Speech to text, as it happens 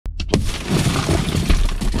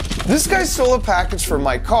This guy stole a package from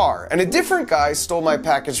my car, and a different guy stole my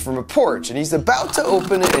package from a porch, and he's about to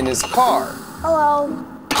open it in his car. Hello.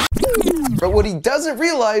 But what he doesn't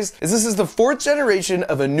realize is this is the 4th generation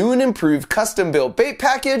of a new and improved custom-built bait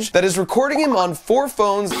package that is recording him on 4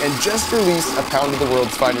 phones and just released a pound of the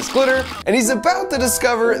world's finest glitter, and he's about to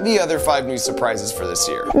discover the other 5 new surprises for this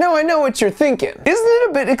year. Now I know what you're thinking. Isn't it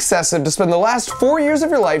a bit excessive to spend the last 4 years of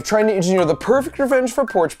your life trying to engineer the perfect revenge for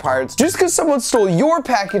porch pirates just because someone stole your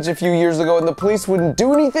package a few years ago and the police wouldn't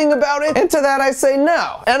do anything about it? And to that I say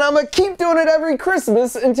no. And I'm gonna keep doing it every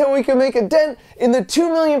Christmas until we can make a dent in the 2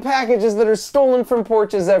 million packages that are stolen from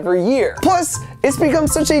porches every year. Plus, it's become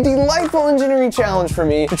such a delightful engineering challenge for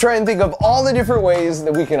me to try and think of all the different ways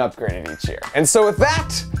that we can upgrade it each year. And so with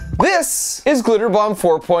that, this is Glitter Bomb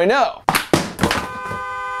 4.0.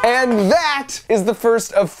 And that is the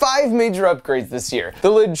first of 5 major upgrades this year. The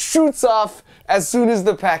lid shoots off as soon as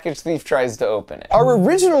the package thief tries to open it. Our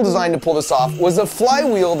original design to pull this off was a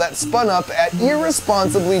flywheel that spun up at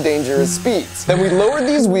irresponsibly dangerous speeds. Then we lowered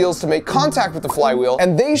these wheels to make contact with the flywheel,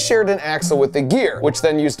 and they shared an axle with the gear, which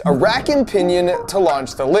then used a rack and pinion to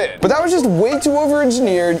launch the lid. But that was just way too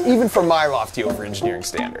over-engineered, even for my lofty over-engineering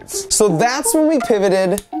standards. So that's when we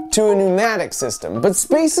pivoted to a pneumatic system, but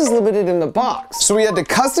space is limited in the box. So we had to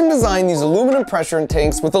custom design these aluminum pressure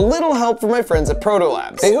tanks with a little help from my friends at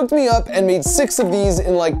Protolabs. They hooked me up and made 6 of these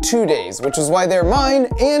in like 2 days, which is why they're mine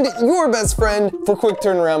and your best friend for quick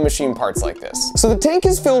turnaround machine parts like this. So the tank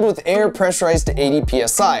is filled with air pressurized to 80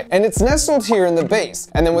 psi, and it's nestled here in the base.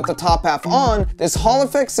 And then with the top half on, this Hall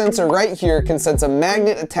effect sensor right here can sense a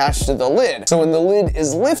magnet attached to the lid. So when the lid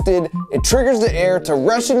is lifted, it triggers the air to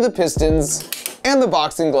rush into the pistons, and the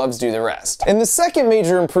boxing gloves do the rest. And the second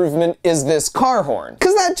major improvement is this car horn,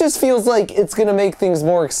 because that just feels like it's gonna make things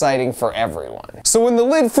more exciting for everyone. So when the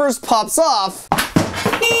lid first pops off,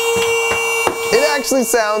 it actually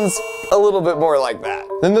sounds a little bit more like that.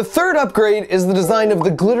 Then the third upgrade is the design of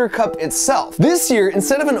the glitter cup itself. This year,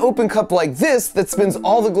 instead of an open cup like this that spins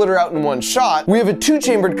all the glitter out in one shot, we have a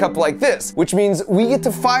 2-chambered cup like this, which means we get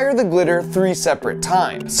to fire the glitter 3 separate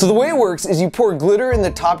times. So the way it works is you pour glitter in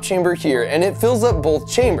the top chamber here, and it fills up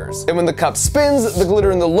both chambers. And when the cup spins, the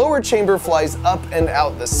glitter in the lower chamber flies up and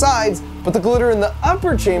out the sides, but the glitter in the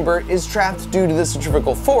upper chamber is trapped due to the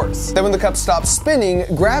centrifugal force. Then when the cup stops spinning,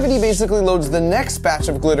 gravity basically loads the next batch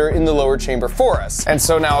of glitter in the lower chamber for us. And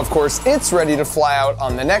so now, of course, it's ready to fly out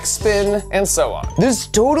on the next spin, and so on. This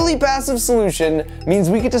totally passive solution means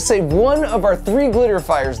we get to save 1 of our 3 glitter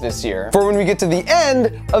fires this year for when we get to the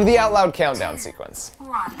end of the Out Loud countdown sequence.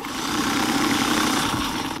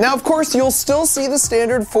 Now, of course, you'll still see the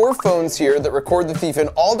standard 4 phones here that record the thief in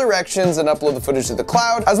all directions and upload the footage to the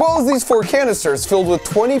cloud, as well as these 4 canisters filled with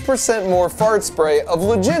 20% more fart spray of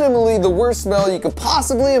legitimately the worst smell you could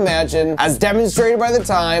possibly imagine, as demonstrated by the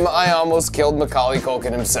time I almost killed Macaulay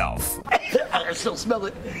Culkin himself. I still smell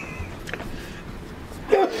it.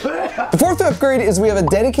 The 4th upgrade is we have a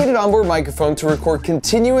dedicated onboard microphone to record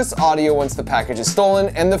continuous audio once the package is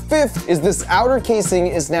stolen, and the 5th is this outer casing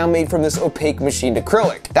is now made from this opaque machined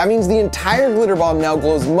acrylic. That means the entire glitter bomb now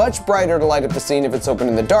glows much brighter to light up the scene if it's open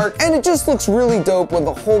in the dark, and it just looks really dope when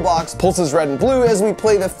the whole box pulses red and blue as we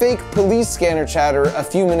play the fake police scanner chatter a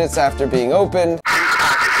few minutes after being opened,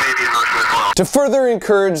 to further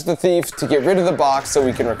encourage the thief to get rid of the box so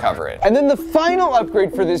we can recover it. And then the final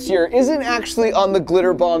upgrade for this year isn't actually on the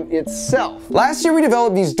glitter bomb itself. Last year we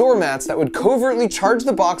developed these doormats that would covertly charge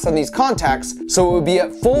the box on these contacts so it would be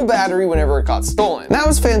at full battery whenever it got stolen. That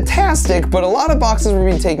was fantastic, but a lot of boxes were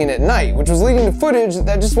being taken at night, which was leading to footage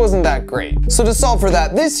that just wasn't that great. So to solve for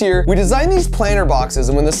that this year, we designed these planter boxes,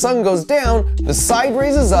 and when the sun goes down, the side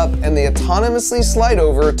raises up and they autonomously slide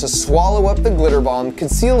over to swallow up the glitter bomb,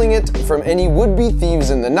 concealing it from any would-be thieves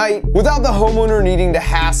in the night without the homeowner needing to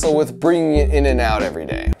hassle with bringing it in and out every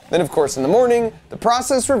day. Then of course in the morning, the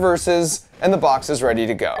process reverses and the box is ready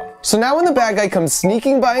to go. So now when the bad guy comes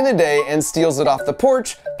sneaking by in the day and steals it off the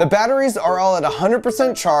porch, the batteries are all at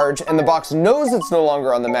 100% charge and the box knows it's no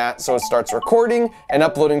longer on the mat, so it starts recording and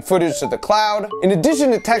uploading footage to the cloud, in addition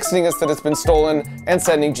to texting us that it's been stolen and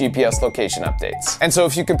sending GPS location updates. And so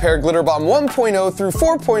if you compare Glitter Bomb 1.0 through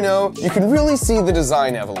 4.0, you can really see the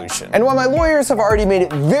design evolution. And while my lawyers have already made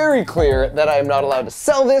it very clear that I am not allowed to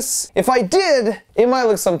sell this, if I did, it might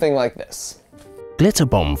look something like this. Glitter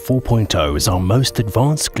Bomb 4.0 is our most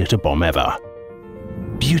advanced glitter bomb ever.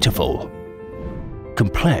 Beautiful,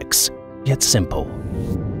 complex, yet simple.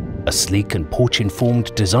 A sleek and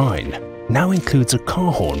porch-informed design now includes a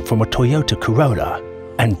car horn from a Toyota Corolla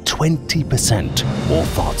and 20% more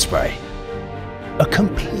fart spray. A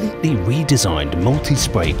completely redesigned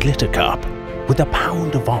multi-spray glitter cup with a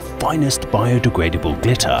pound of our finest biodegradable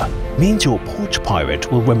glitter means your porch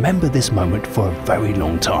pirate will remember this moment for a very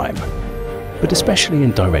long time, but especially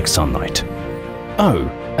in direct sunlight. Oh,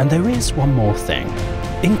 and there is one more thing.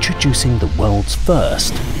 Introducing the world's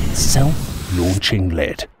first self-launching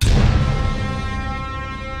lid.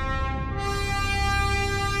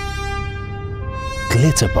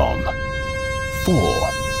 Glitter Bomb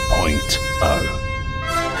 4.0.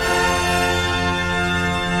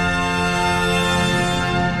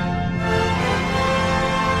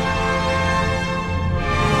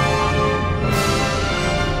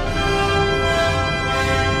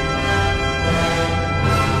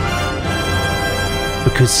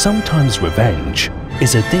 Because sometimes revenge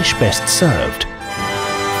is a dish best served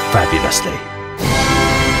fabulously.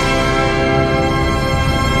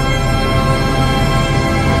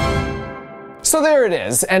 So there it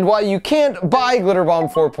is, and while you can't buy Glitter Bomb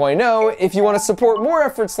 4.0, if you want to support more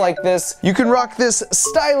efforts like this, you can rock this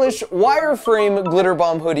stylish wireframe Glitter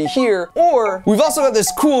Bomb hoodie here, or we've also got this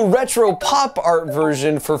cool retro pop art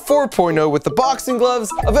version for 4.0 with the boxing gloves,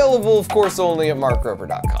 available of course only at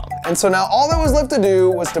markrober.com. And so now all that was left to do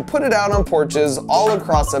was to put it out on porches all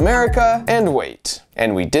across America and wait.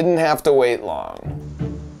 And we didn't have to wait long.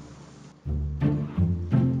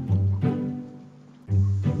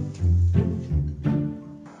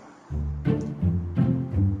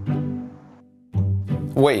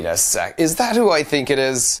 Wait a sec, is that who I think it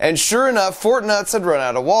is? And sure enough, Fort Nuts had run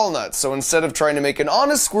out of walnuts, so instead of trying to make an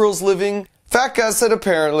honest squirrel's living, Fat Gus had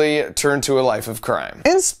apparently turned to a life of crime.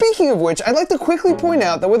 And speaking of which, I'd like to quickly point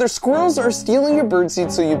out that whether squirrels are stealing your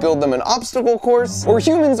birdseed so you build them an obstacle course, or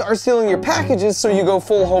humans are stealing your packages so you go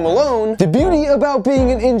full Home Alone, the beauty about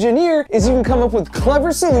being an engineer is you can come up with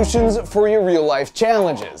clever solutions for your real-life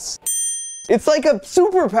challenges. It's like a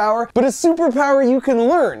superpower, but a superpower you can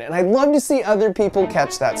learn, and I'd love to see other people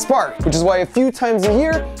catch that spark, which is why a few times a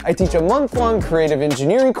year, I teach a month-long creative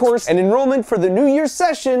engineering course, and enrollment for the New Year's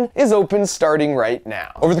session is open starting right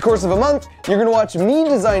now. Over the course of a month, you're gonna watch me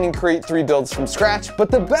design and create 3 builds from scratch,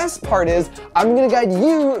 but the best part is, I'm gonna guide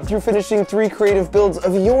you through finishing 3 creative builds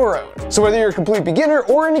of your own. So whether you're a complete beginner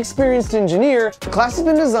or an experienced engineer, the class has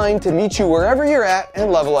been designed to meet you wherever you're at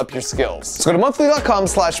and level up your skills. So go to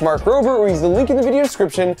monthly.com/markrober or use the link in the video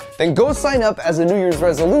description, then go sign up as a New Year's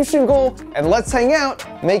resolution goal, and let's hang out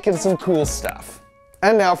making some cool stuff.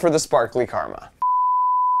 And now for the sparkly karma.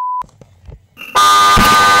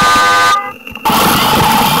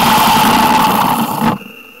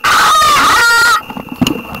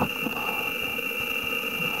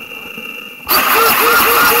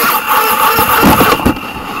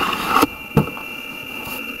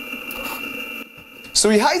 So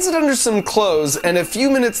he hides it under some clothes, and a few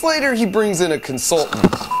minutes later, he brings in a consultant.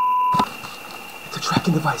 It's a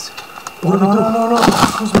tracking device. What do we do? No.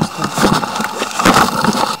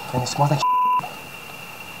 And it smells like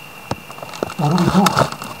What do we do?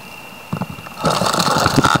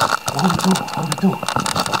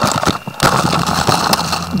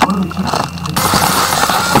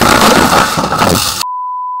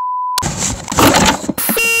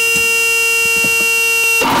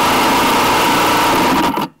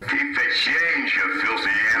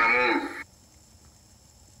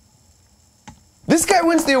 This guy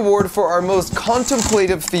wins the award for our most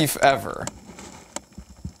contemplative thief ever.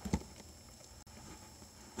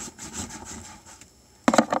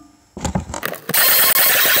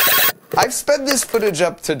 I've sped this footage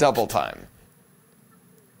up to double time.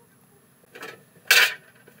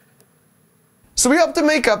 So we hope to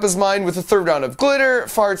make up his mind with a 3rd round of glitter,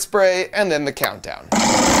 fart spray, and then the countdown.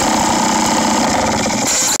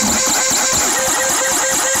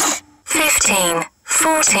 15,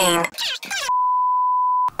 14.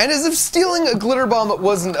 And as if stealing a glitter bomb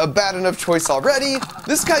wasn't a bad enough choice already,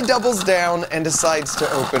 this guy doubles down and decides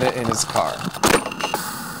to open it in his car.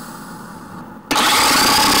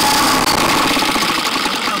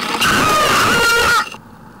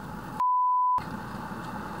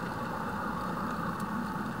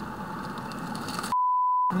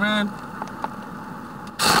 Man.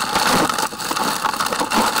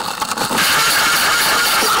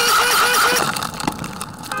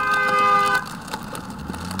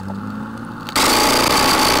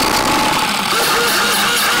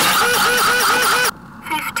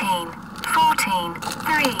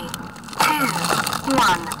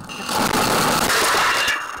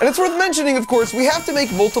 And it's worth mentioning, of course, we have to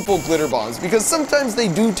make multiple glitter bombs because sometimes they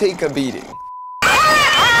do take a beating.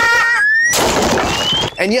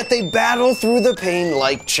 And yet they battle through the pain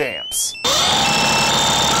like champs.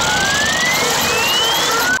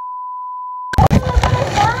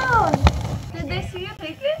 Did they see you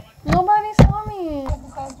take it? Nobody saw me.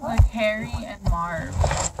 Like Harry and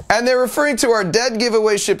And they're referring to our dead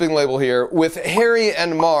giveaway shipping label here with Harry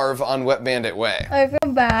and Marv on Wet Bandit Way. I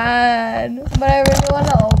feel bad, but I really want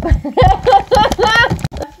to open it.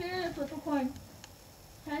 Here, flip a coin.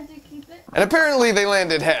 Can you keep it? And apparently they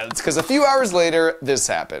landed heads, because a few hours later, this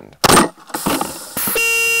happened.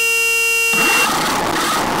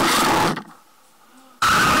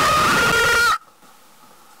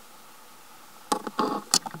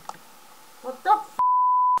 What the f?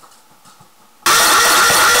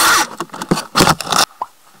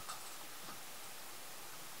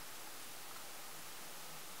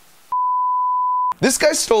 This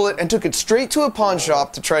guy stole it and took it straight to a pawn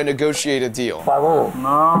shop to try and negotiate a deal. 500. No,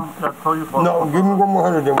 I told you for. No, give me 1 more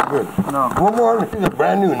 100, then we're good. No. 1 more 100 is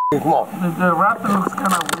brand new. Come on. The wrapping looks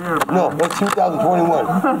kind of weird. No, that's 2021.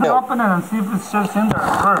 No. Open it and see if it's just in there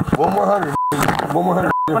first. 1 more 100. 1 more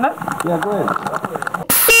 100. Open it? Yeah, go ahead.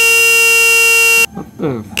 What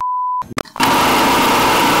the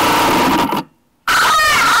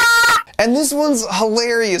And this one's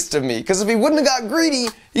hilarious to me, because if he wouldn't have got greedy,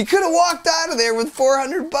 he could have walked out of there with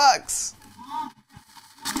 400 bucks.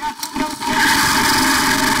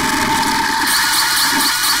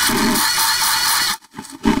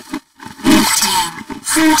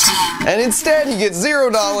 And instead, he gets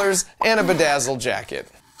 $0 and a bedazzled jacket.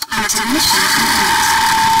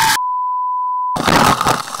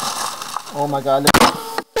 Oh my God.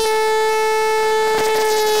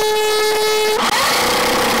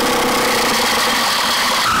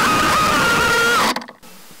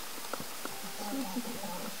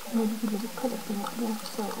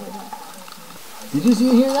 Did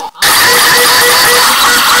you hear that?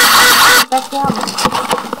 Back down.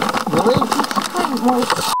 Really? More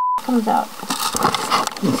comes out.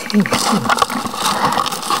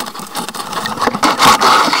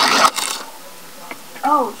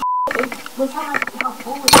 Oh, look how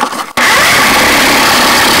full it is.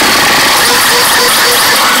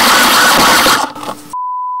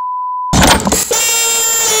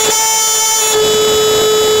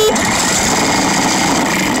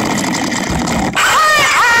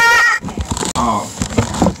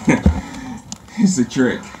 It's a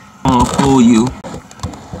trick. I'll fool you.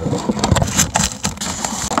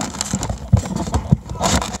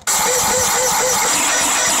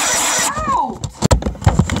 Out!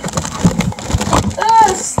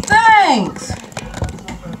 Ugh, stinks!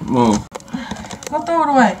 Move. Go throw it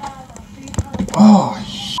away. Oh,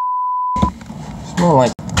 Smell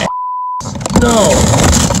like no.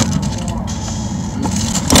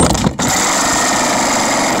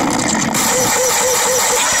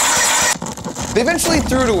 They eventually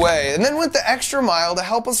threw it away, and then went the extra mile to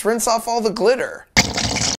help us rinse off all the glitter.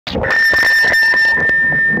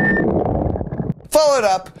 Followed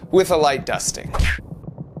up with a light dusting.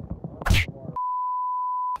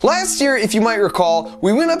 Last year, if you might recall,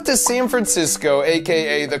 we went up to San Francisco,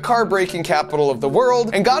 aka the car breaking capital of the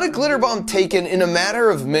world, and got a glitter bomb taken in a matter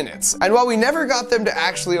of minutes. And while we never got them to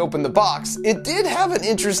actually open the box, it did have an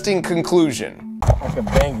interesting conclusion. I can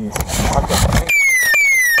bang you.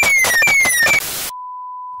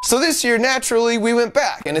 So this year, naturally, we went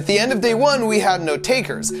back, and at the end of day 1, we had no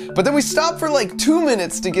takers. But then we stopped for like 2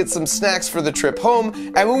 minutes to get some snacks for the trip home,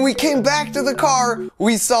 and when we came back to the car,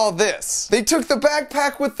 we saw this. They took the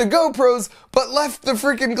backpack with the GoPros, but left the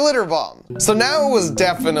freaking glitter bomb. So now it was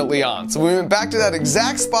definitely on. So we went back to that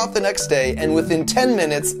exact spot the next day, and within 10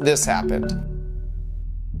 minutes, this happened.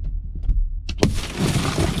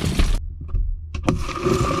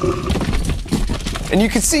 And you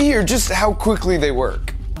can see here just how quickly they work.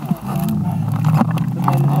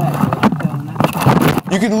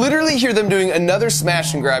 You can literally hear them doing another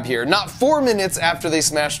smash and grab here, not 4 minutes after they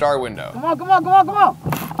smashed our window. Come on, come on, come on, come on!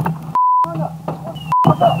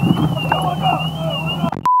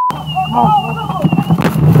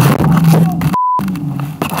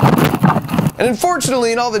 And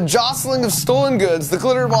unfortunately, in all the jostling of stolen goods, the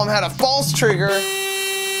glitter bomb had a false trigger,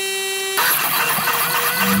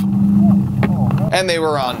 and they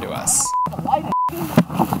were on to us.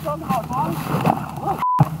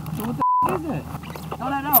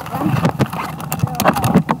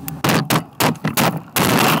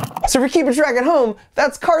 So for keeping track at home,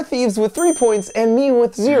 that's Car Thieves with 3 points and me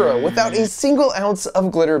with 0, without a single ounce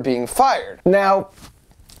of glitter being fired. Now,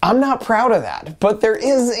 I'm not proud of that, but there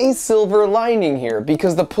is a silver lining here,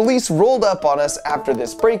 because the police rolled up on us after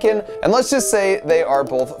this break-in, and let's just say they are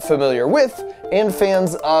both familiar with and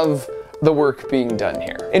fans of the work being done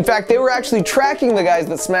here. In fact, they were actually tracking the guys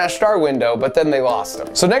that smashed our window, but then they lost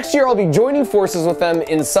them. So next year I'll be joining forces with them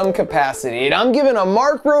in some capacity, and I'm giving a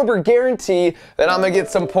Mark Rober guarantee that I'm gonna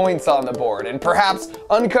get some points on the board and perhaps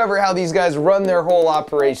uncover how these guys run their whole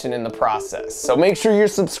operation in the process. So make sure you're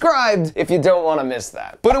subscribed if you don't want to miss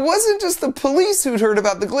that. But it wasn't just the police who'd heard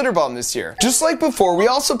about the glitter bomb this year. Just like before, we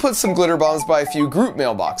also put some glitter bombs by a few group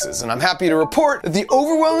mailboxes, and I'm happy to report that the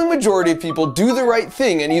overwhelming majority of people do the right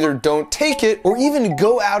thing and either don't take it or even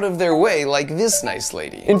go out of their way like this nice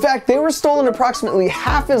lady. In fact, they were stolen approximately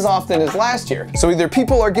half as often as last year. So either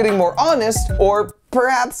people are getting more honest or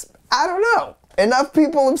perhaps, I don't know. Enough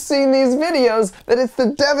people have seen these videos that it's the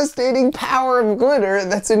devastating power of glitter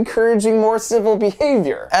that's encouraging more civil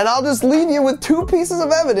behavior. And I'll just leave you with two pieces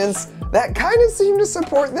of evidence that kind of seem to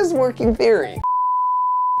support this working theory.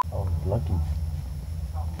 Oh, lucky.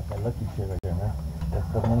 That lucky shit right there, man. That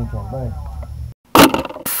stuff money can't buy.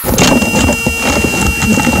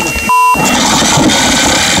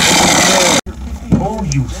 Oh,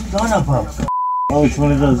 you son of a... Oh, it's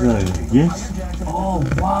one of those gifts? Oh,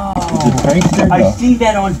 wow. I see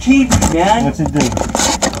that on TV, man. What's it do?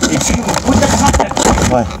 What the fuck?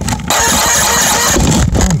 What?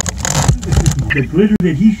 The glitter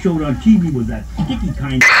that he showed on TV was that sticky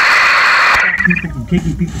kind. People from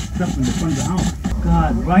taking people's stuff in the front of the house.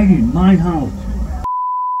 God, right in my house.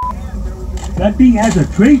 That thing has a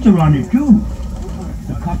tracer on it, too.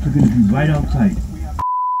 The cops are going to be right outside.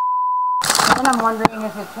 And I'm wondering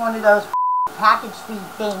if it's one of those package feed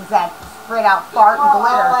things that spread out fart and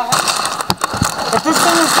glitter. If this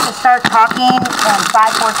thing is going to start talking in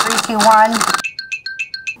 5, 4, 3, 2, 1.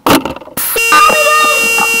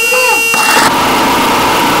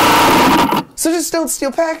 So just don't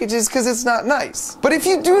steal packages because it's not nice. But if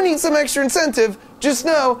you do need some extra incentive, just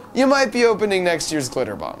know you might be opening next year's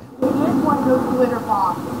glitter bomb. It is one of those glitter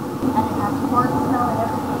bombs, and it has fart smell and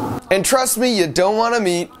everything. And trust me, you don't want to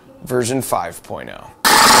meet version 5.0.